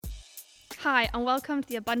Hi, and welcome to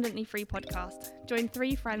the Abundantly Free podcast. Join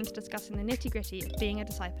three friends discussing the nitty-gritty of being a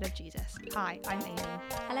disciple of Jesus. Hi, I'm Amy.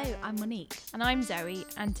 Hello, I'm Monique. And I'm Zoe,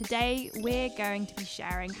 and today we're going to be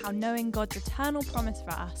sharing how knowing God's eternal promise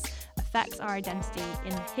for us affects our identity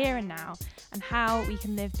in the here and now, and how we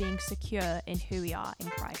can live being secure in who we are in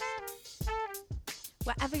Christ.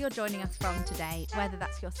 Wherever you're joining us from today, whether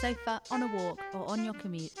that's your sofa, on a walk, or on your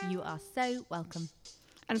commute, you are so welcome.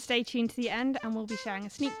 And stay tuned to the end, and we'll be sharing a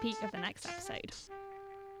sneak peek of the next episode.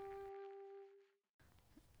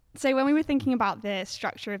 So when we were thinking about the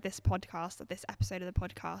structure of this podcast, of this episode of the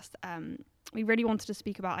podcast, we really wanted to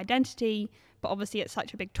speak about identity, but obviously it's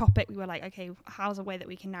such a big topic. We were like, okay, how's a way that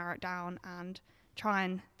we can narrow it down and try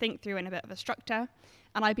and think through in a bit of a structure?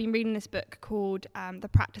 And I've been reading this book called The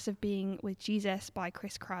Practice of Being with Jesus by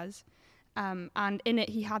Chris Kruz. And in it,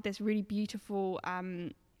 he had this really beautiful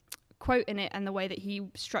quote in it, and the way that he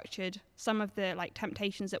structured some of the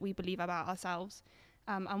temptations that we believe about ourselves,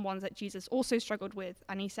 and ones that Jesus also struggled with.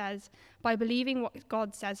 And he says, by believing what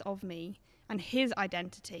God says of me and his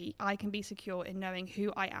identity, I can be secure in knowing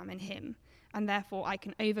who I am in him, and therefore I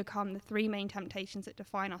can overcome the three main temptations that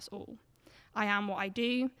define us all. I am what I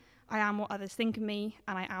do, I am what others think of me,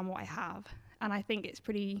 and I am what I have. And I think it's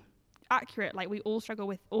pretty accurate. We all struggle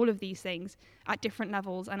with all of these things at different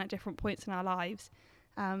levels and at different points in our lives.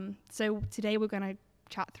 So today we're going to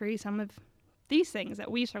chat through some of these things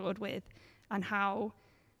that we struggled with, and how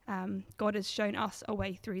God has shown us a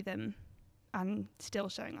way through them and still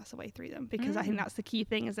showing us a way through them, because I think that's the key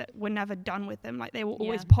thing, is that we're never done with them. They will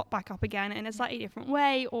always pop back up again in a slightly different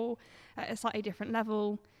way or at a slightly different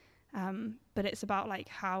level, but it's about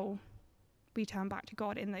how we turn back to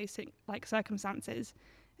God in those circumstances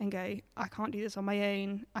and go, I can't do this on my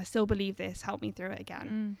own, I still believe this, help me through it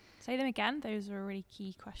again. Say them again. Those are really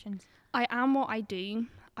key questions. I am what I do,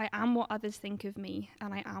 I am what others think of me,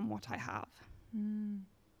 and I am what I have.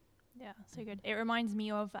 Yeah, so good. It reminds me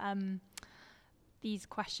of these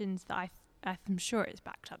questions that I'm sure it's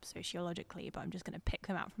backed up sociologically, but I'm just going to pick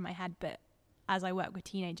them out from my head. But as I work with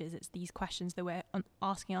teenagers, it's these questions that we're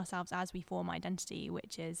asking ourselves as we form identity,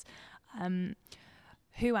 which is,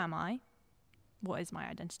 who am I? What is my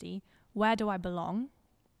identity? Where do I belong?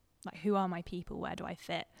 Who are my people? Where do I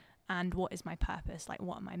fit? And what is my purpose?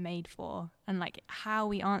 What am I made for? And how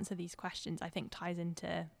we answer these questions, I think, ties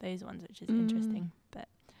into those ones, which is interesting.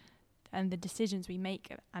 And the decisions we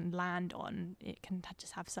make and land on, it can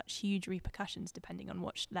just have such huge repercussions depending on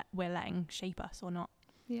what we're letting shape us or not.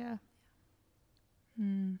 Yeah.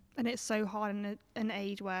 And it's so hard in an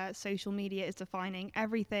age where social media is defining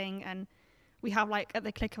everything, and we have at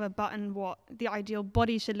the click of a button what the ideal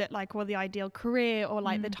body should look like, or the ideal career, or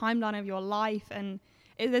the timeline of your life. And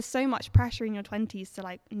there's so much pressure in your 20s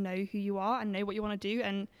to know who you are and know what you want to do.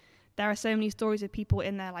 And there are so many stories of people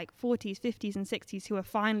in their 40s, 50s and 60s who are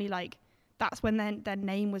finally that's when their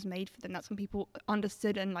name was made for them. That's when people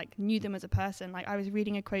understood and knew them as a person. I was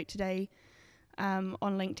reading a quote today on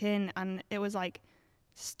LinkedIn, and it was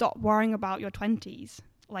stop worrying about your 20s.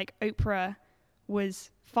 Oprah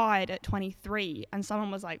was fired at 23, and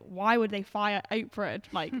someone was why would they fire Oprah?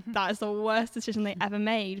 That is the worst decision they ever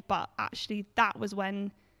made. But actually that was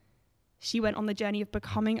when she went on the journey of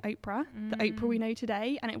becoming Oprah, the Oprah we know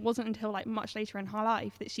today. And it wasn't until much later in her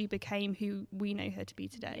life that she became who we know her to be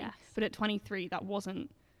today. Yes. But at 23, that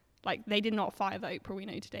wasn't they did not fire the Oprah we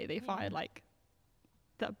know today. They fired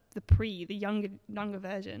the younger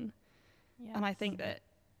version. Yes. And I think that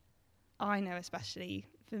I know, especially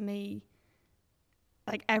for me,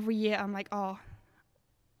 every year I'm oh,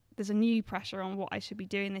 there's a new pressure on what I should be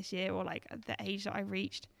doing this year, or at the age that I've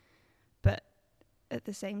reached. But at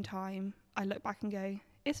the same time, I look back and go,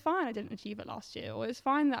 it's fine I didn't achieve it last year, or it's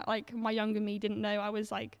fine that my younger me didn't know I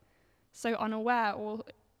was so unaware or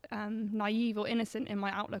naive or innocent in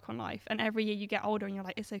my outlook on life. And every year you get older and you're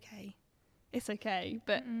it's okay.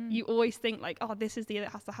 But you always think oh, this is the year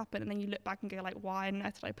that has to happen, and then you look back and go why on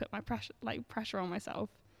earth did I put my pressure on myself?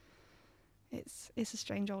 It's a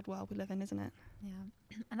strange old world we live in, isn't it?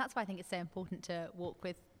 Yeah. And that's why I think it's so important to walk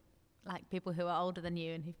with people who are older than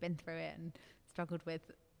you and who've been through it and struggled with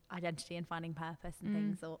identity and finding purpose and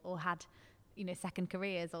things, or had second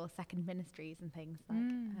careers or second ministries and things.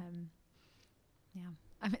 Yeah.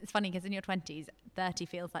 It's funny because in your 20s, 30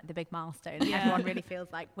 feels like the big milestone. Yeah. Everyone really feels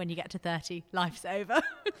when you get to 30, life's over.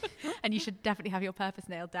 And you should definitely have your purpose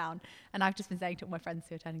nailed down. And I've just been saying to all my friends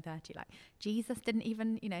who are turning 30, Jesus didn't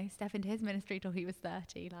even, step into his ministry till he was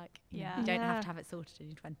 30. You don't have to have it sorted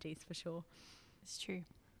in your 20s, for sure. It's true.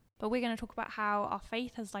 But we're going to talk about how our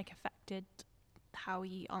faith has affected how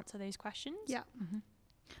we answer those questions. Yeah. Well,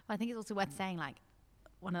 I think it's also worth saying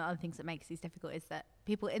one of the other things that makes these difficult is that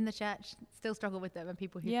people in the church still struggle with them, and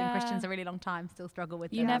people who've been Christians a really long time still struggle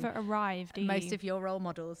with them. You never arrive, do you? Most of your role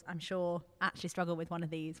models, I'm sure, actually struggle with one of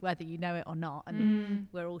these, whether you know it or not. And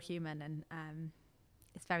we're all human, and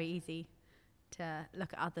it's very easy to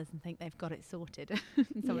look at others and think they've got it sorted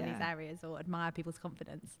in some of these areas, or admire people's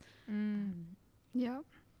confidence. Yeah.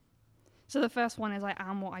 So the first one is I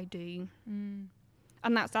am what I do. And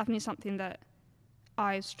that's definitely something that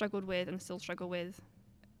I've struggled with and still struggle with,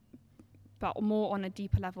 but more on a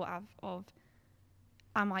deeper level of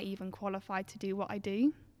am I even qualified to do what I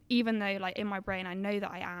do? Even though like in my brain I know that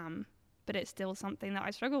I am, but it's still something that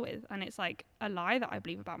I struggle with. And it's like a lie that I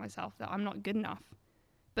believe about myself, that I'm not good enough.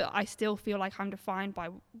 But I still feel like I'm defined by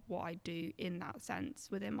what I do in that sense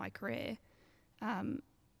within my career.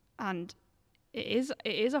 And it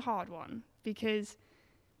is a hard one, because,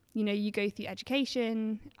 you know, you go through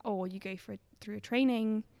education or you go through a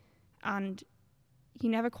training, and you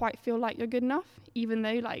never quite feel like you're good enough, even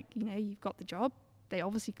though, like, you know, you've got the job. They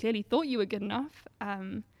obviously clearly thought you were good enough.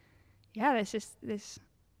 There's just this,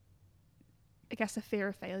 I guess, a fear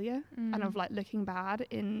of failure and of like looking bad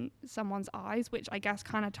in someone's eyes, which I guess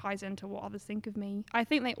kind of ties into what others think of me. I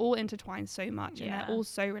think they all intertwine so much and they're all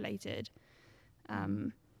so related.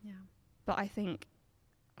 But I think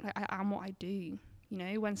like, I am what I do. You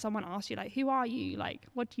know, when someone asks you like, who are you? Like,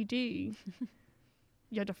 what do you do?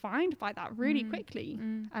 You're defined by that really quickly.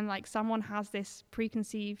 And like someone has this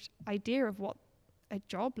preconceived idea of what a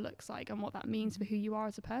job looks like and what that means for who you are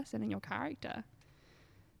as a person and your character.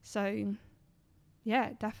 So yeah,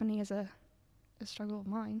 it definitely is a struggle of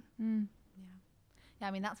mine. Yeah,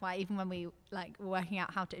 I mean, that's why even when we like were working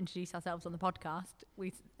out how to introduce ourselves on the podcast,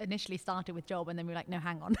 we initially started with job, and then we were like, no,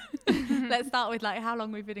 hang on. Let's start with like how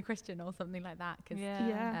long we've been a Christian or something like that. Cause,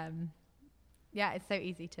 it's so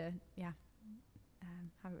easy to,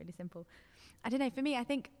 have it really simple. I don't know, for me, I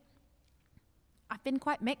think I've been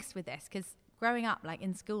quite mixed with this, because growing up, like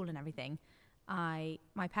in school and everything, my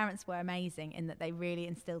parents were amazing in that they really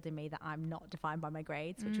instilled in me that I'm not defined by my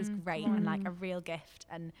grades, which was great and like a real gift.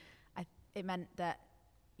 And it meant that,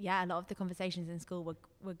 a lot of the conversations in school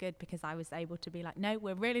were good, because I was able to be like, no,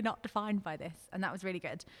 we're really not defined by this. And that was really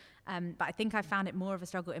good. But I think I found it more of a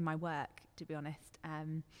struggle in my work, to be honest.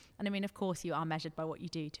 And I mean, of course, you are measured by what you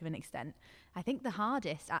do to an extent. I think the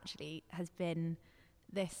hardest actually has been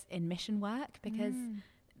this in mission work, because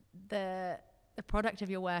the product of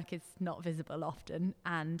your work is not visible often,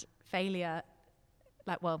 and failure,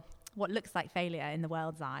 what looks like failure in the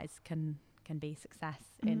world's eyes can be success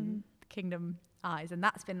in the kingdom eyes. And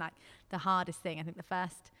that's been like the hardest thing. I think the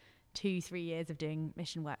first 2-3 years of doing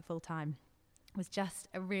mission work full time was just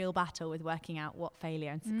a real battle with working out what failure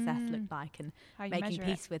and success looked like, and making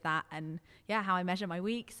peace with that, and how I measure my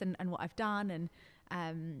weeks and what I've done.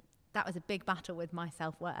 And that was a big battle with my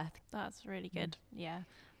self-worth. That's really good.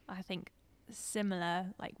 I think similar,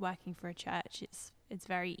 like working for a church, it's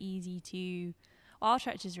very easy to, our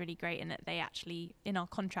church is really great in that they actually, in our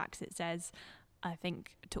contracts it says, I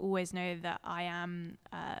think, to always know that I'm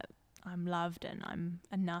loved and I'm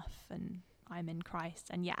enough and I'm in Christ.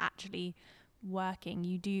 And actually working,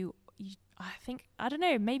 I think, I don't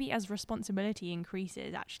know, maybe as responsibility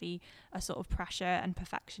increases, actually a sort of pressure and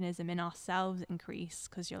perfectionism in ourselves increase,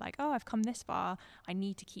 because you're like, oh, I've come this far, I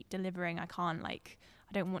need to keep delivering, I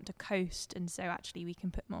don't want to coast. And so actually we can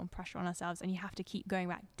put more pressure on ourselves, and you have to keep going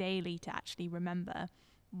back daily to actually remember,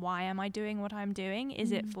 why am I doing what I'm doing?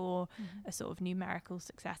 Is it for a sort of numerical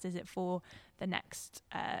success? Is it for the next,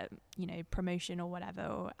 promotion or whatever?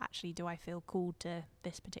 Or actually, do I feel called to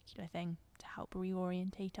this particular thing to help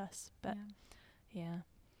reorientate us? But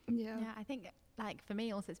I think, like, for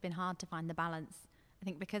me also, it's been hard to find the balance. I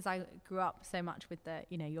think because I grew up so much with the,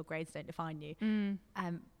 your grades don't define you.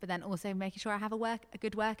 But then also making sure I have a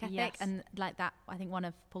good work ethic. And like that, I think one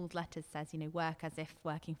of Paul's letters says, work as if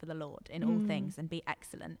working for the Lord in all things, and be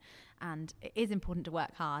excellent. And it is important to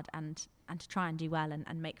work hard and to try and do well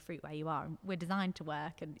and make fruit where you are. And we're designed to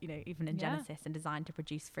work, and, even in Genesis, and designed to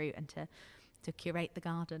produce fruit and to curate the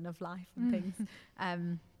garden of life and things.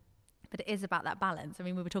 But it is about that balance. I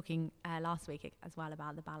mean, we were talking last week as well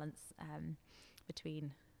about the balance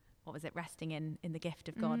between, resting in the gift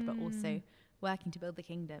of God, but also working to build the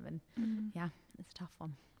kingdom. And it's a tough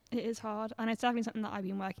one. It is hard, and it's definitely something that I've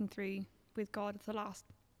been working through with God for the last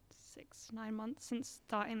 6-9 months since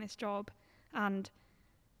starting this job. And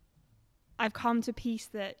I've come to peace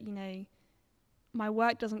that, my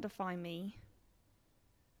work doesn't define me,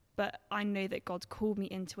 but I know that God's called me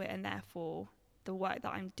into it, and therefore the work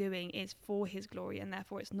that I'm doing is for his glory, and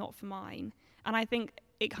therefore it's not for mine. And I think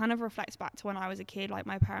it kind of reflects back to when I was a kid. Like,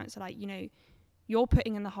 my parents are like, you're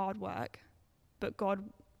putting in the hard work, but God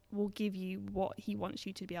will give you what he wants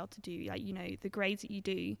you to be able to do. Like, you know, the grades that you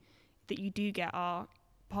do get are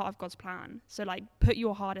part of God's plan. So like, put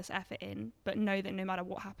your hardest effort in, but know that no matter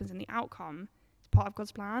what happens in the outcome, it's part of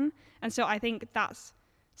God's plan. And so I think that's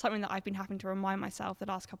something that I've been having to remind myself the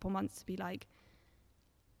last couple of months, to be like,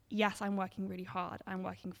 yes, I'm working really hard, I'm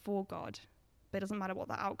working for God, but it doesn't matter what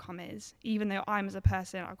the outcome is. Even though I'm, as a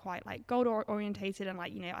person, are quite like goal orientated, and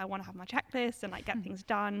like, you know, I want to have my checklist and like get things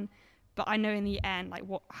done, but I know in the end, like,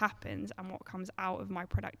 what happens and what comes out of my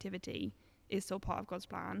productivity is still part of God's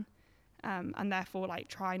plan. And therefore, like,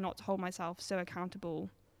 try not to hold myself so accountable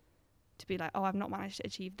to be like, oh, I've not managed to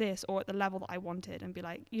achieve this or at the level that I wanted, and be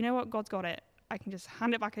like, you know what, God's got it. I can just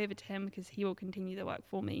hand it back over to him because he will continue the work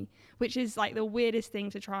for me, which is like the weirdest thing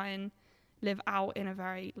to try and live out in a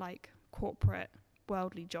very like corporate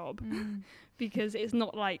worldly job. Because it's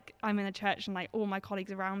not like I'm in a church and like all my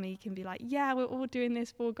colleagues around me can be like, yeah, we're all doing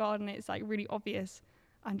this for God, and it's like really obvious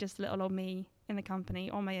I'm just little old me in the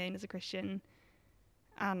company on my own as a Christian,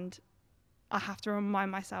 and I have to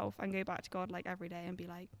remind myself and go back to God like every day and be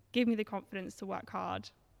like, give me the confidence to work hard,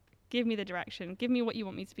 give me the direction, give me what you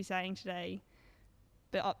want me to be saying today,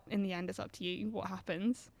 but in the end it's up to you what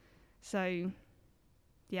happens. So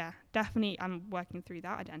yeah, definitely I'm working through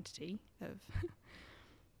that identity of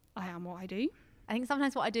I am what I do. I think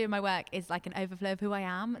sometimes what I do in my work is like an overflow of who I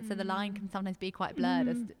am. So the line can sometimes be quite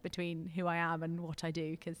blurred between who I am and what I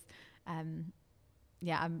do, because I'm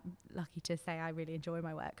lucky to say I really enjoy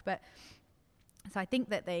my work. But so I think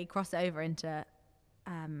that they cross over into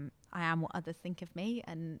I am what others think of me,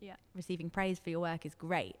 and receiving praise for your work is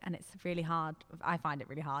great. And it's really hard. I find it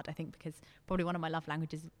really hard, I think, because probably one of my love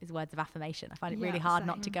languages is words of affirmation. I find it really hard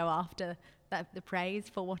not to go after the praise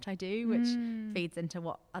for what I do, which feeds into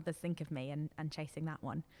what others think of me, and chasing that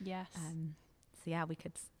one. Yes. So yeah, we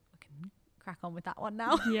can crack on with that one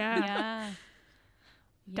now. Yeah.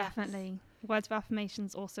 Definitely. Words of affirmation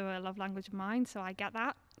is also a love language of mine, so I get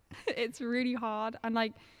that. It's really hard, and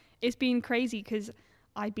like, it's been crazy because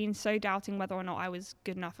I've been so doubting whether or not I was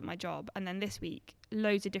good enough at my job, and then this week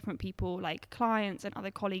loads of different people, like clients and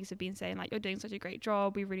other colleagues, have been saying like, you're doing such a great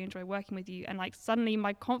job, we really enjoy working with you, and like suddenly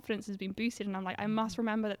my confidence has been boosted, and I'm like, I must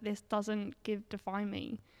remember that this doesn't define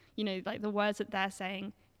me, you know, like the words that they're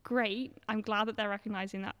saying, great, I'm glad that they're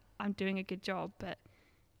recognizing that I'm doing a good job, but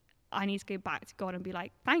I need to go back to God and be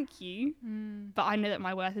like, thank you, but I know that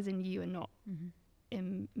my worth is in you and not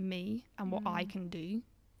in me and what I can do.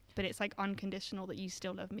 But it's like unconditional that you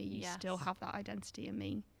still love me, you still have that identity in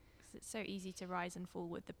me. It's so easy to rise and fall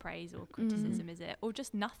with the praise or criticism, is it? Or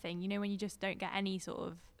just nothing, you know, when you just don't get any sort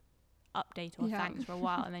of update or thanks for a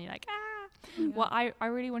while, and then you're like, Well, I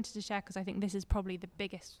really wanted to share, because I think this is probably the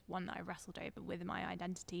biggest one that I wrestled over with my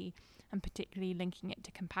identity, and particularly linking it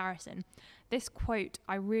to comparison. This quote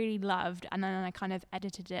I really loved, and then I kind of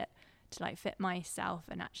edited it to like fit myself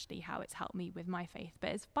and actually how it's helped me with my faith. But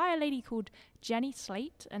it's by a lady called Jenny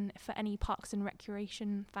Slate, and for any Parks and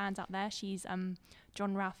Recreation fans out there, she's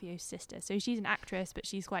John Ralphio's sister. So she's an actress, but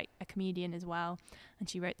she's quite a comedian as well, and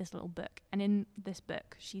she wrote this little book. And in this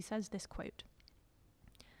book, she says this quote: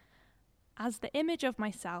 "As the image of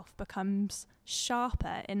myself becomes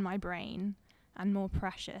sharper in my brain and more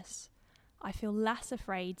precious, I feel less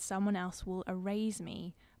afraid someone else will erase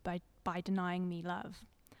me by denying me love."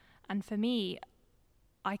 And for me,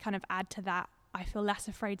 I kind of add to that, I feel less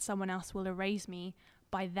afraid someone else will erase me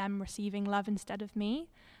by them receiving love instead of me.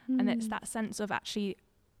 And it's that sense of actually,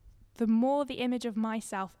 the more the image of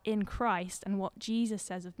myself in Christ and what Jesus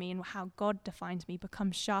says of me and how God defines me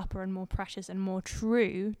becomes sharper and more precious and more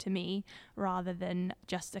true to me, rather than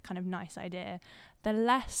just a kind of nice idea, the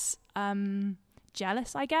less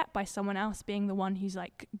jealous I get by someone else being the one who's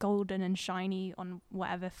like golden and shiny on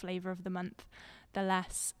whatever flavor of the month, the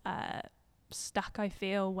less stuck I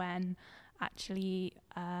feel when actually,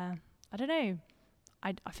 I don't know,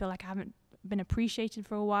 I feel like I haven't been appreciated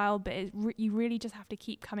for a while, but you really just have to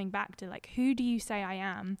keep coming back to like, who do you say I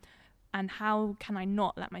am, and how can I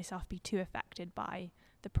not let myself be too affected by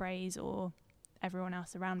the praise or everyone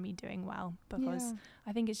else around me doing well? Because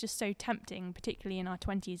I think it's just so tempting, particularly in our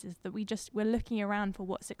 20s, is that we're looking around for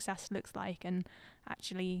what success looks like, and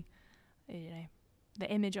actually, you know, the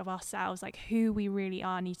image of ourselves, like who we really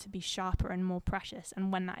are, needs to be sharper and more precious. And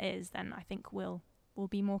when that is, then I think we'll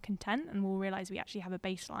be more content, and we'll realize we actually have a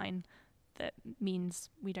baseline that means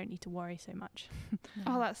we don't need to worry so much.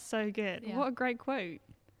 Oh, that's so good. What a great quote.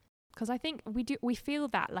 Because I think we feel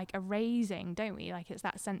that like erasing, don't we? Like it's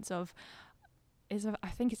that sense of, I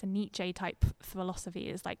think it's a Nietzsche type philosophy.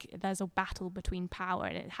 It's like there's a battle between power,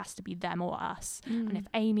 and it has to be them or us. And if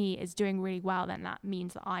Amy is doing really well, then that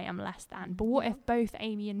means that I am less than. But what if both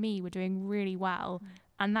Amy and me were doing really well,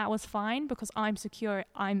 And that was fine because I'm secure.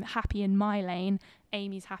 I'm happy in my lane.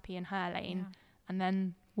 Amy's happy in her lane. Yeah. And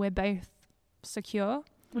then we're both secure.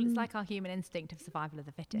 Well, it's like our human instinct of survival of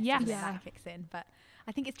the fittest. Yes. Isn't it? Yeah. That kicks in. But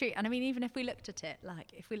I think it's true. And I mean, even if we looked at it,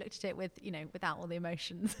 like if we looked at it with, you know, without all the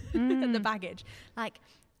emotions and the baggage, like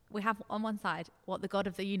we have on one side what the God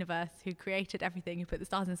of the universe who created everything, who put the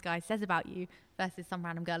stars in the sky, says about you versus some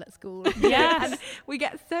random girl at school. Yes. And we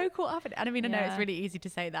get so caught up in it. And I mean, I know Yeah. it's really easy to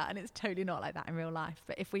say that and it's totally not like that in real life.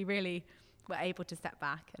 But if we really were able to step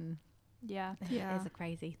back, and Yeah. Yeah. it is a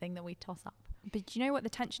crazy thing that we toss up. But do you know what the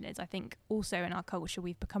tension is? I think also in our culture,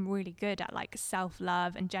 we've become really good at like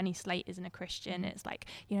self-love, and Jenny Slate isn't a Christian. It's like,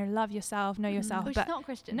 you know, love yourself, know yourself. Oh, she's But not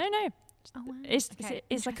Christian. no, Oh, wow. it's Okay, a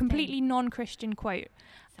interesting. completely non-Christian quote.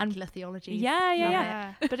 Secular theology. Yeah, yeah, Love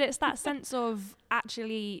yeah. it. But it's that sense of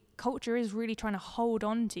actually culture is really trying to hold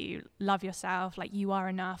on to love yourself, like you are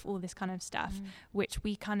enough, all this kind of stuff, which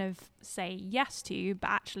we kind of say yes to, but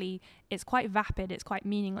actually it's quite vapid, it's quite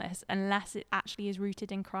meaningless unless it actually is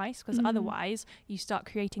rooted in Christ, because otherwise you start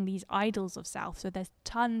creating these idols of self. So there's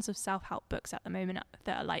tons of self-help books at the moment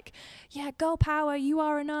that are like, yeah, girl power, you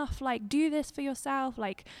are enough, like do this for yourself,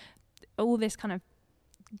 like all this kind of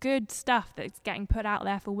good stuff that's getting put out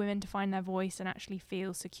there for women to find their voice and actually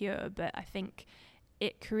feel secure. But I think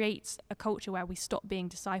it creates a culture where we stop being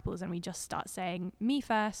disciples and we just start saying me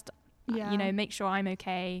first. Yeah. You know, make sure I'm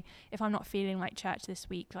okay. If I'm not feeling like church this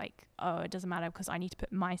week, like, oh, it doesn't matter because I need to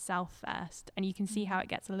put myself first. And you can see how it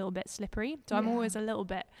gets a little bit slippery. So I'm Yeah. always a little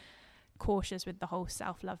bit cautious with the whole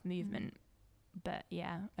self-love movement. But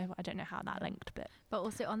yeah, I don't know how that linked, but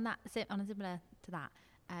also on that, on a similar to that,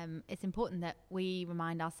 it's important that we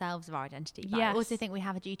remind ourselves of our identity. But I Yes. also think we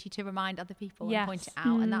have a duty to remind other people Yes. and point it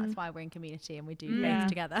out. And that's why we're in community and we do Yeah. things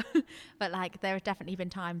together. But like, there have definitely been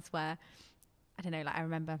times where, I don't know, like I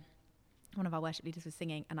remember one of our worship leaders was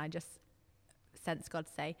singing and I just sensed God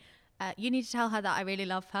say, you need to tell her that I really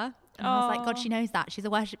love her. And I was like, God, she knows that. She's a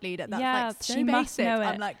worship leader. That's Yeah, like so she must basic. know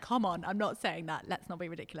I'm it. like, come on, I'm not saying that. Let's not be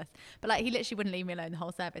ridiculous. But like, he literally wouldn't leave me alone the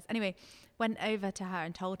whole service. Anyway, went over to her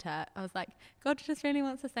and told her, I was like, God just really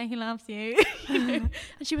wants to say he loves you. And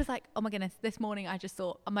she was like, oh my goodness, this morning I just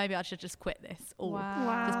thought, oh, maybe I should just quit this all.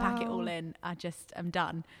 Wow. Just pack it all in. I just am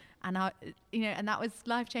done. And I, you know, and that was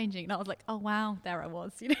life changing. And I was like, oh wow, there I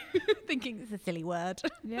was, you know, thinking it's a silly word.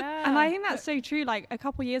 yeah. And I think that's so true. Like a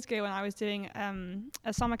couple of years ago when I was doing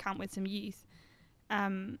a summer camp with some youth,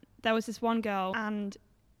 there was this one girl and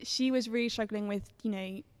she was really struggling with, you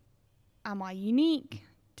know, am I unique?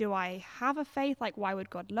 Do I have a faith? Like, why would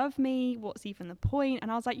God love me? What's even the point? And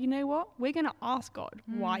I was like, you know what? We're going to ask God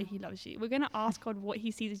why he loves you. We're going to ask God what he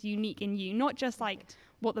sees as unique in you, not just like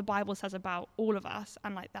what the Bible says about all of us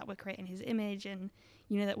and like that we're creating his image and,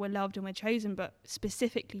 you know, that we're loved and we're chosen, but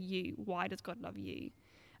specifically you. Why does God love you?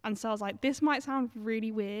 And so I was like, this might sound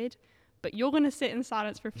really weird, but you're going to sit in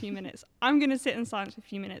silence for a few minutes. I'm going to sit in silence for a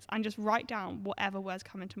few minutes and just write down whatever words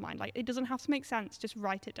come into mind. Like, it doesn't have to make sense. Just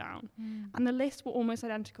write it down. And the lists were almost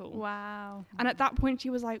identical. Wow. And at that point,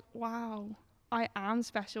 she was like, wow, I am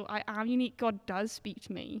special. I am unique. God does speak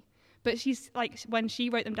to me. But she's like, when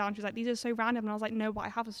she wrote them down, she was like, these are so random. And I was like, no, but I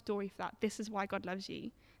have a story for that. This is why God loves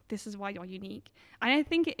you. This is why you're unique. And I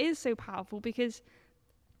think it is so powerful because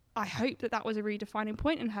I hope that that was a really defining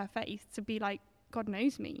point in her faith to be like, God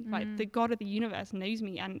knows me. Like, the God of the universe knows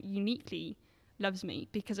me and uniquely loves me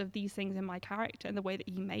because of these things in my character and the way that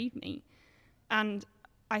he made me. And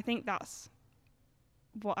I think that's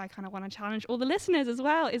what I kind of want to challenge all the listeners as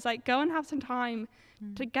well, is like, go and have some time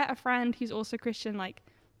to get a friend who's also Christian, like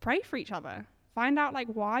pray for each other, find out like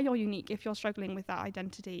why you're unique if you're struggling with that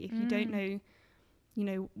identity, if you don't know, you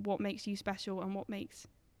know, what makes you special and what makes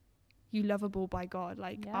you lovable by God,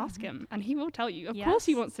 like ask him and he will tell you. Of course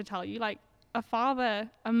he wants to tell you. Like a father,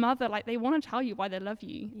 a mother, like they want to tell you why they love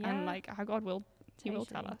you and like how God will, he will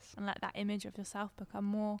tell us. And let that image of yourself become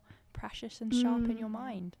more precious and sharp in your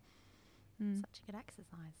mind. Such a good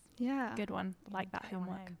exercise. Yeah. Good one. Like that Put one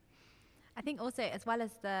homework. home. I think also, as well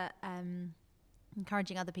as the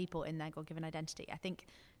encouraging other people in their God-given identity, I think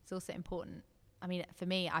it's also important. I mean, for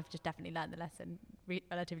me, I've just definitely learned the lesson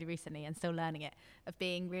relatively recently and still learning it, of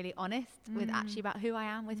being really honest with actually about who I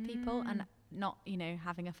am with people and not, you know,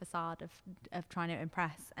 having a facade of trying to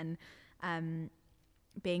impress and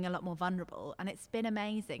being a lot more vulnerable. And it's been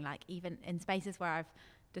amazing, like even in spaces where I've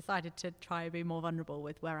decided to try and be more vulnerable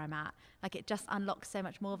with where I'm at, like it just unlocks so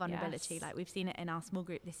much more vulnerability. Like we've seen it in our small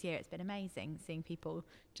group this year. It's been amazing seeing people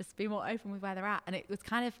just be more open with where they're at. And it was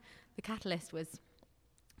kind of, the catalyst was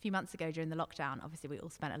a few months ago during the lockdown. Obviously we all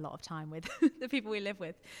spent a lot of time with the people we live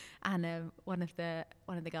with, and one of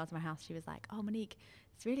the girls in my house, she was like, oh, Monique,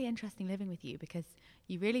 it's really interesting living with you because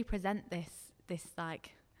you really present this this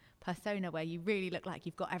like persona where you really look like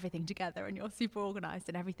you've got everything together and you're super organized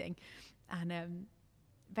and everything. And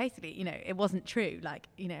basically, you know, it wasn't true, like,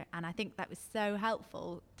 you know, and I think that was so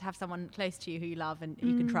helpful to have someone close to you who you love and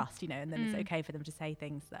you can trust, you know, and then it's okay for them to say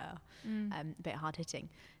things that are a bit hard hitting,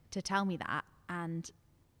 to tell me that. And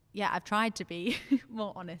yeah, I've tried to be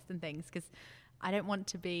more honest and things, because I don't want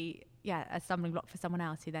to be, a stumbling block for someone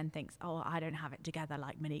else who then thinks, oh, I don't have it together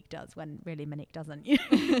like Monique does, when really Monique doesn't.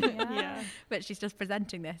 Yeah. But she's just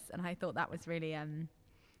presenting this, and I thought that was really,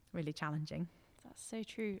 really challenging. That's so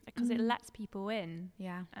true, because it lets people in.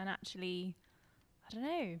 Yeah. And actually, I don't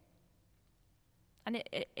know. And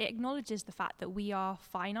it acknowledges the fact that we are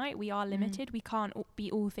finite, we are limited, we can't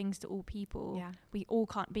be all things to all people. Yeah. We all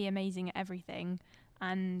can't be amazing at everything.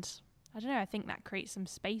 And I don't know, I think that creates some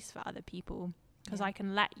space for other people, because I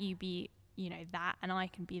can let you be, you know, that, and I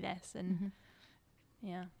can be this. And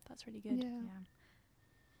yeah, that's really good. Yeah.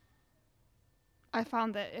 I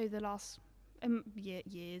found that over the last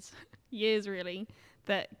years really,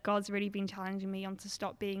 that God's really been challenging me on to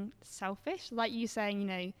stop being selfish. Like you saying, you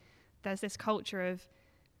know, there's this culture of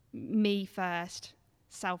me first,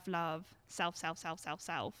 self-love, self,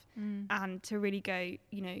 and to really go,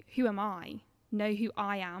 you know, who am I? Know who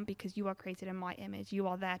I am, because you are created in my image. You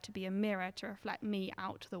are there to be a mirror to reflect me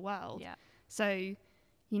out to the world. Yeah. So,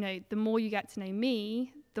 you know, the more you get to know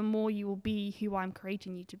me, the more you will be who I'm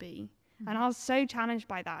creating you to be. And I was so challenged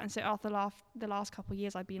by that. And so after the last couple of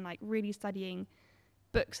years, I've been like really studying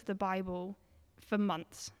books of the Bible for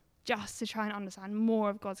months, just to try and understand more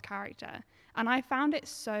of God's character. And I found it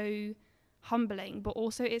so humbling, but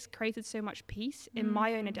also it's created so much peace in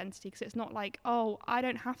my own identity, because it's not like, oh, I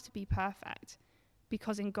don't have to be perfect,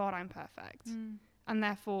 because in God I'm perfect. And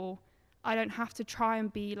therefore I don't have to try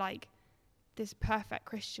and be like this perfect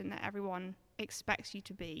Christian that everyone expects you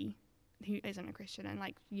to be who isn't a Christian. And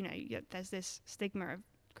like, you know, there's this stigma of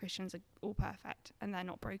Christians are all perfect and they're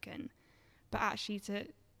not broken, but actually to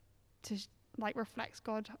like reflects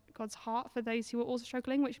God's heart for those who are also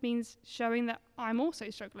struggling, which means showing that I'm also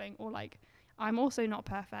struggling, or like I'm also not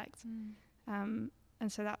perfect. And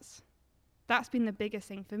so that's been the biggest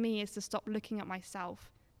thing for me, is to stop looking at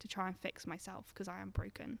myself to try and fix myself, because I am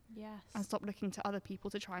broken. Yes. And stop looking to other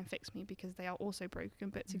people to try and fix me, because they are also broken,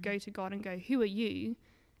 but to go to God and go, who are you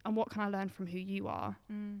and what can I learn from who you are?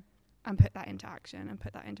 And put that into action and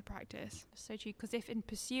put that into practice. So true, because if in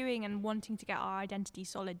pursuing and wanting to get our identity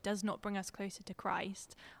solid does not bring us closer to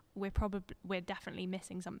Christ, we're definitely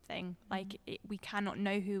missing something. Like we cannot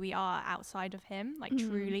know who we are outside of him, like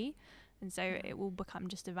truly. And so it will become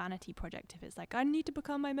just a vanity project if it's like, I need to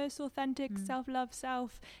become my most authentic self-love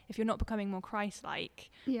self. If you're not becoming more Christ-like,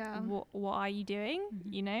 what are you doing?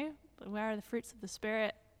 You know, where are the fruits of the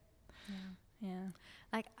Spirit? Yeah.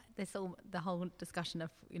 Like the whole discussion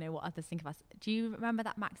of, you know, what others think of us. Do you remember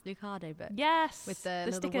that Max Lucado book? Yes. With the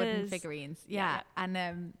little stickers. wooden figurines. Yeah. And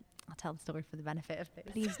I'll tell the story for the benefit of this.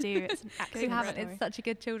 Please do. It's an excellent story. It's such a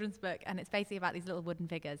good children's book, and it's basically about these little wooden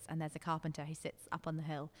figures, and there's a carpenter who sits up on the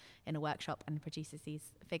hill in a workshop and produces these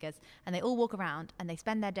figures, and they all walk around and they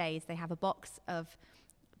spend their days, they have a box of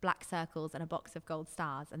black circles and a box of gold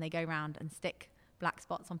stars, and they go around and stick black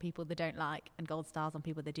spots on people they don't like and gold stars on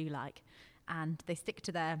people they do like, and they stick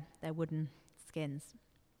to their wooden skins.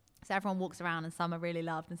 So everyone walks around, and some are really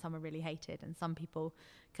loved and some are really hated, and some people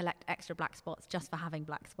collect extra black spots just for having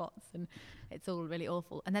black spots, and it's all really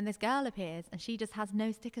awful. And then this girl appears, and she just has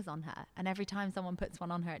no stickers on her, and every time someone puts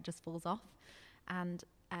one on her, it just falls off. And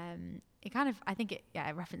it kind of, I think it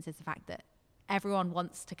references the fact that everyone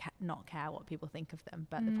wants to not care what people think of them,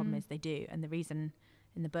 but the problem is they do. And the reason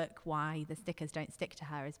in the book why the stickers don't stick to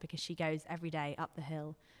her is because she goes every day up the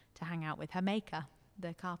hill to hang out with her maker,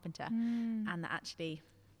 the carpenter, and that actually,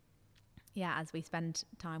 as we spend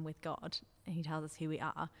time with God and he tells us who we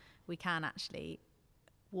are, we can actually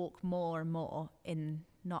walk more and more in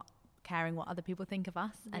not caring what other people think of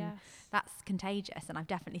us. And that's contagious. And I've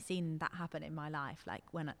definitely seen that happen in my life. Like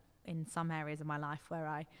when in some areas of my life where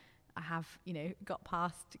I have, you know, got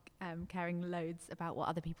past caring loads about what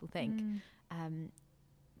other people think.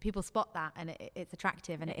 People spot that, and it's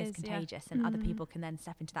attractive, and it is contagious, and other people can then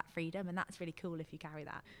step into that freedom, and that's really cool if you carry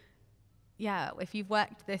that. Yeah, if you've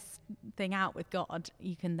worked this thing out with God,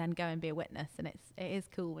 you can then go and be a witness, and it is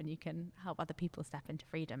cool when you can help other people step into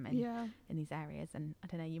freedom in these areas. And I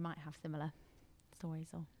don't know, you might have similar stories,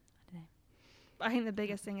 or I don't know. I think the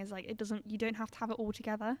biggest thing is like you don't have to have it all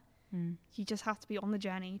together. You just have to be on the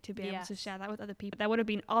journey to be able to share that with other people. There would have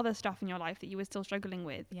been other stuff in your life that you were still struggling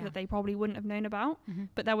with that they probably wouldn't have known about,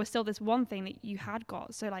 but there was still this one thing that you had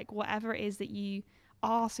got. So like whatever it is that you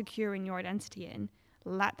are secure in your identity in,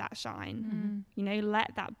 let that shine. You know,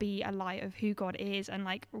 let that be a light of who God is and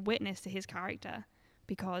like witness to his character,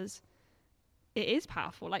 because it is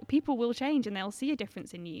powerful. Like people will change and they'll see a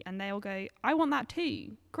difference in you and they'll go, I want that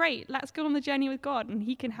too. Great, let's go on the journey with God and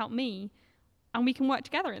he can help me and we can work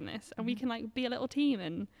together in this and we can like be a little team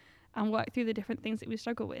and work through the different things that we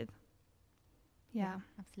struggle with. Yeah,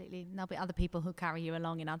 absolutely. And there'll be other people who carry you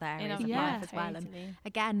along in other areas of yeah, life as well. And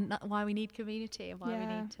again, that's why we need community and why we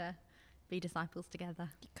need to be disciples together.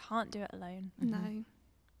 You can't do it alone. No.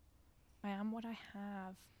 I am what I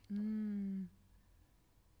have.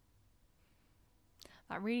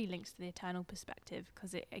 That really links to the eternal perspective,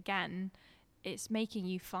 because it's making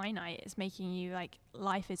you finite. It's making you like,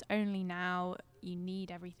 life is only now. You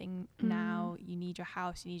need everything now. You need your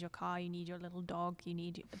house, you need your car, you need your little dog, you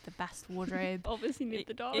need the best wardrobe. Obviously need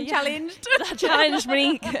the dog. Challenged. Challenged,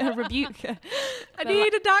 Monique. Rebuke. I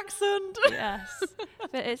need a dachshund. Yes.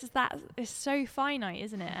 But it's so finite,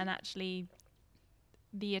 isn't it? And actually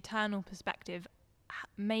the eternal perspective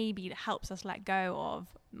maybe helps us let go of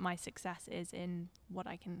my success is in what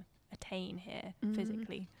I can attain here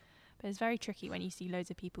physically. But it's very tricky when you see loads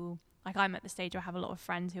of people, like I'm at the stage where I have a lot of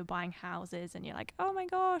friends who are buying houses and you're like, oh my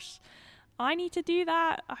gosh, I need to do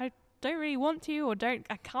that. I don't really want to, or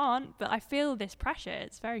I can't, but I feel this pressure.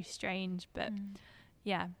 It's very strange, but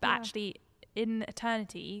actually in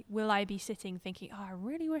eternity, will I be sitting thinking, oh, I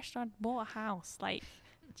really wished I'd bought a house? Like,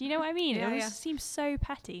 do you know what I mean? It just seems so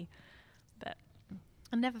petty. But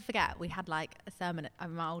I'll never forget, we had like a sermon at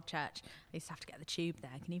my old church. I used to have to get the tube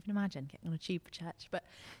there. Can you even imagine getting on a tube for church? But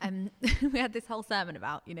we had this whole sermon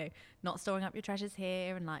about, you know, not storing up your treasures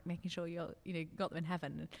here and like making sure you're, you know, got them in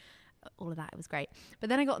heaven and all of that. It was great. But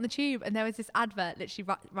then I got on the tube and there was this advert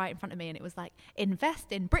literally right in front of me, and it was like,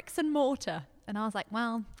 invest in bricks and mortar. And I was like,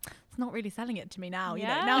 well, it's not really selling it to me now. You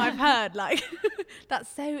know, now I've heard like, that's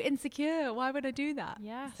so insecure. Why would I do that?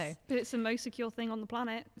 Yes. But it's the most secure thing on the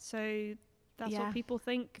planet. So that's what people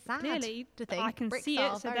think. Clearly, to think. I can see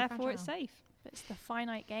it, so therefore it's safe. It's the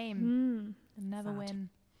finite game. And never win.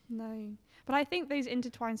 No. But I think those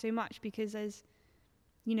intertwine so much because there's,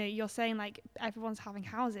 you know, you're saying like everyone's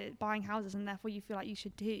buying houses, and therefore you feel like you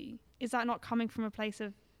should do. Is that not coming from a place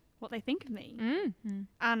of what they think of me?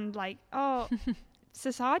 And like, oh,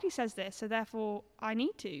 society says this, so therefore I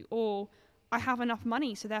need to. Or I have enough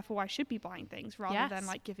money, so therefore I should be buying things rather than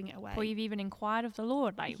like giving it away. Or you've even inquired of the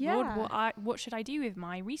Lord, like, Lord, what should I do with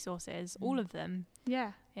my resources? All of them.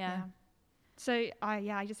 Yeah. So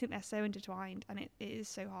I just think they're so intertwined, and it is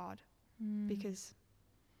so hard because,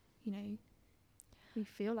 you know, we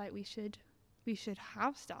feel like we should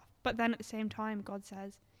have stuff, but then at the same time, God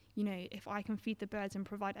says, you know, if I can feed the birds and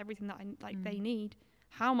provide everything that they need,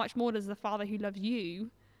 how much more does the Father who loves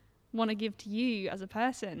you want to give to you as a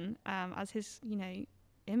person, as his, you know,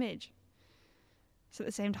 image? So at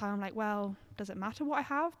the same time, I'm like, well, does it matter what I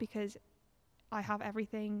have? Because I have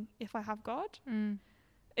everything if I have God.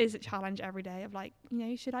 Is a challenge every day of like, you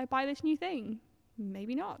know, should I buy this new thing?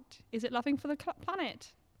 Maybe not. Is it loving for the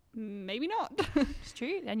planet? Maybe not. It's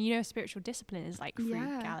true. And you know, spiritual discipline is like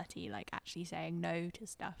frugality, like actually saying no to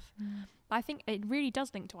stuff. But I think it really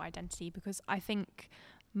does link to identity, because I think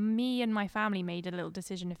me and my family made a little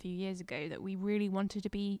decision a few years ago that we really wanted to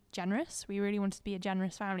be generous. We really wanted to be a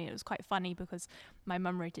generous family. It was quite funny because my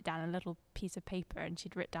mum wrote it down on a little piece of paper, and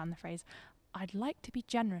she'd written down the phrase, I'd like to be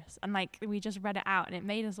generous. And like, we just read it out and it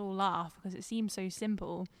made us all laugh because it seemed so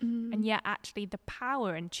simple. And yet actually the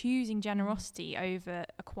power in choosing generosity over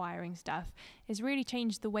acquiring stuff has really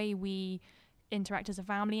changed the way we interact as a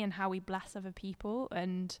family and how we bless other people.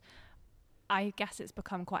 And I guess it's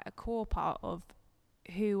become quite a core part of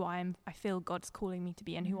who I feel God's calling me to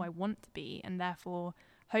be and who I want to be. And therefore,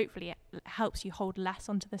 hopefully it helps you hold less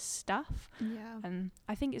onto the stuff. And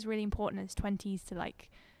I think it's really important as 20s to like,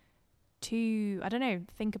 I don't know,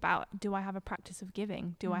 think about, do I have a practice of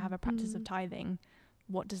giving? Do I have a practice of tithing?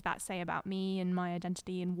 What does that say about me and my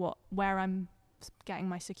identity and where I'm getting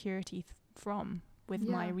my security from with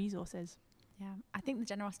my resources? Yeah, I think the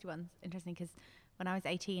generosity one's interesting because when I was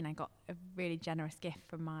 18, I got a really generous gift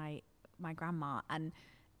from my grandma, and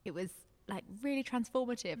it was like really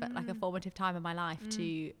transformative at like a formative time in my life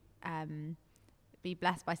to be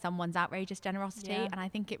blessed by someone's outrageous generosity. And I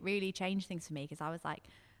think it really changed things for me because I was like,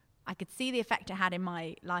 I could see the effect it had in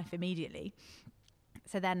my life immediately.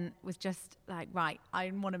 So then was just like, right,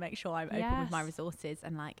 I want to make sure I'm open with my resources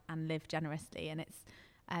and live generously. And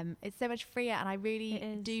it's so much freer. And I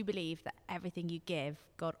really do believe that everything you give,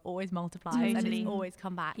 God always multiplies and it's always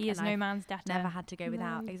come back. He is no man's debtor. Never had to go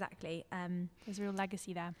without. Exactly. There's a real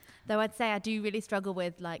legacy there. Though I'd say I do really struggle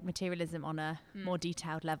with like materialism on a more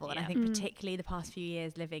detailed level. And I think particularly the past few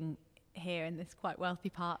years living here in this quite wealthy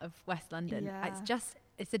part of West London, Yeah.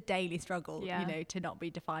 it's a daily struggle, Yeah. you know, to not be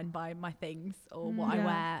defined by my things or what I Yeah.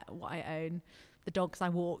 wear, what I own, the dogs I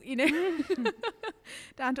walk, you know,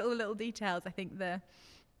 down to all the little details. I think the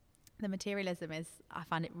materialism I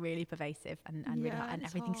find it really pervasive and really Yeah, hard, and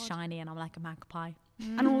it's everything's hard. shiny and I'm like a magpie.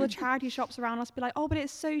 And all the charity shops around us be like, oh, but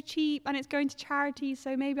it's so cheap and it's going to charity,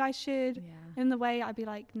 so maybe I should. Yeah. In the way, I'd be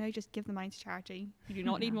like, no, just give the money to charity. You do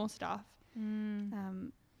not need Yeah. more stuff.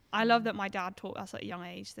 I love that my dad taught us at a young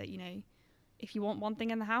age that, you know, if you want one thing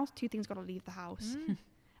in the house, 2 things got to leave the house.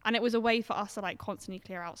 And it was a way for us to like constantly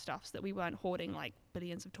clear out stuff so that we weren't hoarding like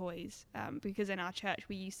billions of toys. Because in our church,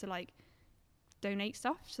 we used to like donate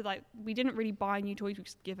stuff. So like we didn't really buy new toys, we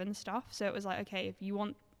just given stuff. So it was like, okay, if you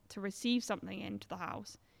want to receive something into the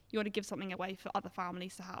house, you want to give something away for other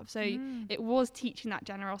families to have. So it was teaching that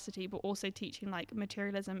generosity, but also teaching like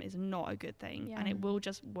materialism is not a good thing, and it will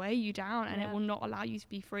just weigh you down, and it will not allow you to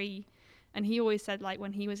be free. And he always said, like,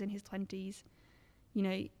 when he was in his 20s, you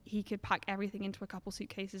know, he could pack everything into a couple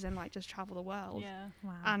suitcases and like just travel the world. Yeah.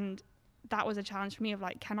 Wow. And that was a challenge for me of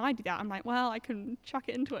like, can I do that? I'm like, well, I can chuck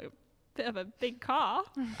it into a bit of a big car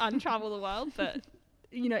and travel the world, but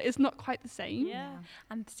you know, it's not quite the same. Yeah.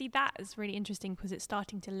 And see, that is really interesting because it's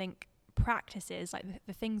starting to link practices, like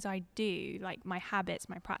the things I do, like my habits,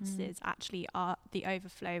 my practices actually are the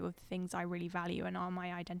overflow of the things I really value and are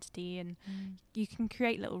my identity. And you can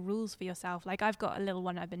create little rules for yourself. Like I've got a little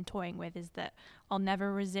one I've been toying with, is that I'll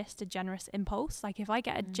never resist a generous impulse. Like if I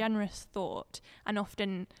get a generous thought, and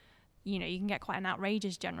often, you know, you can get quite an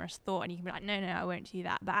outrageous generous thought and you can be like, no, I won't do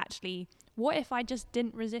that. But actually, what if I just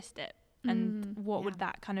didn't resist it? And what would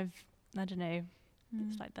that kind of, I don't know,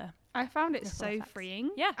 it's like I found it ripple so effects.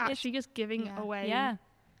 freeing. Yeah, actually just giving away Yeah.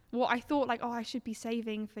 what I thought like, oh, I should be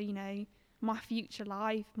saving for, you know, my future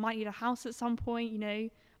life. Might need a house at some point, you know,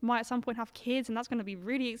 might at some point have kids, and that's going to be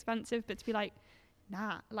really expensive. But to be like,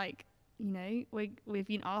 nah, like, you know, we've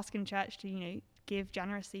been asking church to, you know, give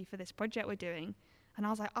generously for this project we're doing. And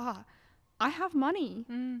I was like, I have money.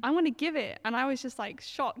 I want to give it. And I was just like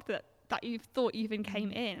shocked that you thought even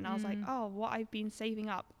came in. And I was like, oh, what I've been saving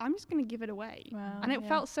up, I'm just going to give it away. Wow, and it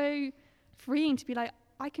felt so freeing to be like,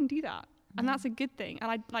 I can do that. And that's a good thing.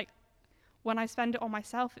 And I like, when I spend it on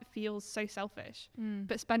myself, it feels so selfish.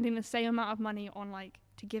 But spending the same amount of money on like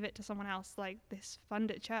to give it to someone else, like this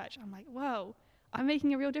fund at church, I'm like, whoa, I'm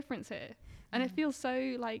making a real difference here. And it feels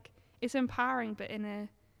so like, it's empowering, but in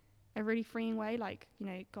a really freeing way. Like, you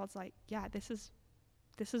know, God's like, yeah, this is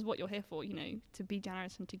what you're here for, you know, to be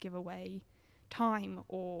generous and to give away time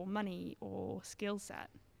or money or skill set.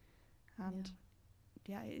 And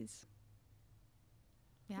yeah, it is.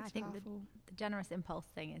 Yeah, I it's think powerful. the generous impulse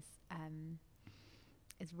thing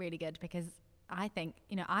is really good, because I think,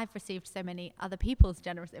 you know, I've received so many other people's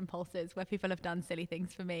generous impulses where people have done silly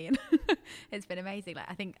things for me, and it's been amazing. Like,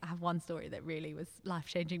 I think I have one story that really was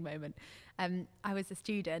life-changing moment. I was a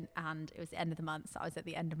student and it was the end of the month, so I was at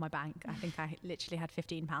the end of my bank. I think I literally had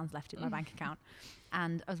 £15 left in my bank account,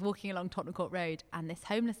 and I was walking along Tottenham Court Road, and this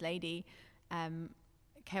homeless lady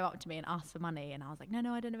came up to me and asked for money, and I was like,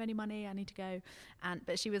 no, I don't have any money, I need to go.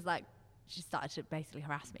 But she was like, she started to basically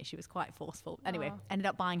harass me. She was quite forceful. Anyway, ended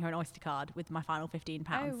up buying her an Oyster card with my final £15.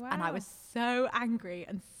 Oh, wow. And I was so angry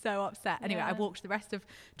and so upset. Anyway, I walked the rest of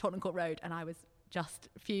Tottenham Court Road and I was just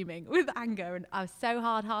fuming with anger, and I was so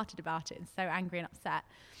hard-hearted about it and so angry and upset.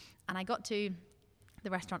 And I got to the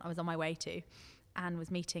restaurant I was on my way to and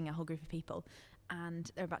was meeting a whole group of people, and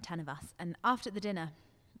there were about 10 of us. And after the dinner,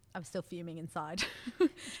 I was still fuming inside.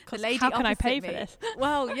 The lady how can I opposite pay me, for this?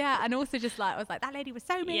 Well, yeah, and also just like, I was like, that lady was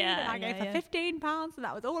so mean, Yeah, and I gave her £15, and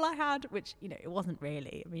that was all I had, which, you know, it wasn't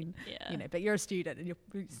really. I mean, you know, but you're a student and you're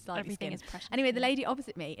slightly Everything skinned. is precious. Anyway, the lady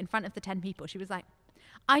opposite me, in front of the 10 people, she was like,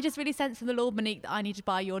 I just really sensed from the Lord, Monique, that I need to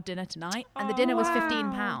buy your dinner tonight. And the dinner was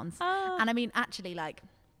 £15. And I mean, actually, like,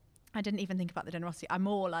 I didn't even think about the generosity. I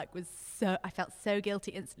more like I felt so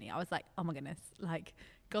guilty instantly. I was like, oh my goodness, like,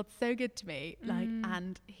 God's so good to me, like,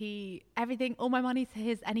 and everything, all my money's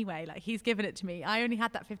his anyway. Like, he's given it to me. I only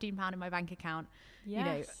had that £15 in my bank account, you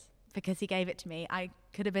know, because he gave it to me. I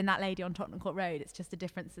could have been that lady on Tottenham Court Road. It's just a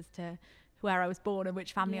difference as to where I was born and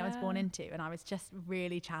which family I was born into. And I was just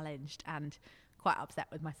really challenged and quite upset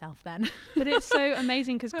with myself then. But it's so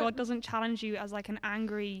amazing because God doesn't challenge you as like an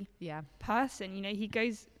angry Yeah. person. You know, he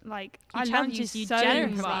goes like, He I love you challenges you so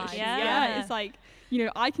generously. much. Yeah. It's like, you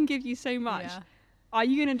know, I can give you so much. Yeah. Are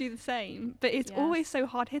you going to do the same? But it's Yeah. always so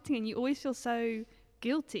hard hitting, and you always feel so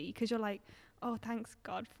guilty because you're like, oh, thanks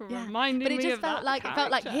God for Yeah. reminding But me it just of felt that like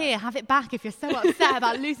character. here, have it back if you're so upset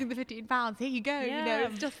about losing the £15. Here you go. You know, Yeah.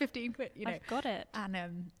 it's just 15 quid, you know. I've got it.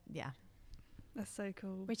 And yeah. That's so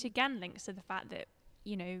cool. Which again links to the fact that,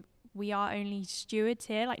 you know, we are only stewards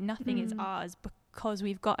here. Like nothing is ours because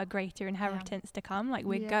we've got a greater inheritance to come. Like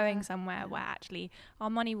we're going somewhere where actually our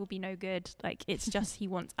money will be no good. Like it's just he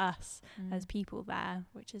wants us as people there,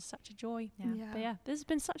 which is such a joy. But yeah, this has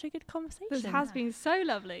been such a good conversation. This has been so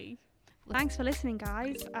lovely. Thanks for listening,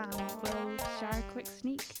 guys. We'll share a quick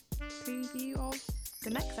sneak preview of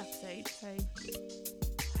the next episode. So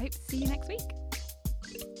hope to see you next week.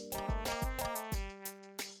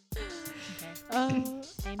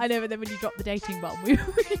 I know, but then when you dropped the dating bomb, we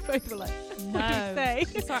both were like, No. what do we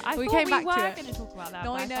say? Sorry, I We thought came we back were to it. going to talk about that.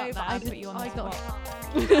 No, but I know, thought but that I put you on the got.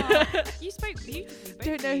 spot. You spoke beautifully. Both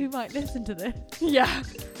Don't know of you. who might listen to this. Yeah. It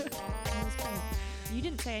was great. You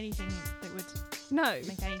didn't say anything that would No.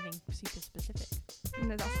 make anything super specific.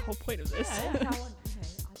 No, that's the whole point of this. I don't know.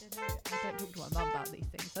 I don't talk to my mum about these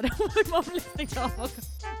things. I don't want my mum listening to our podcast.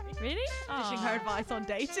 Really? Dishing her advice on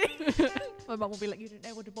dating. My mum will be like, you don't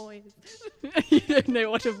know what a boy is. You don't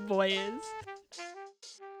know what a boy is.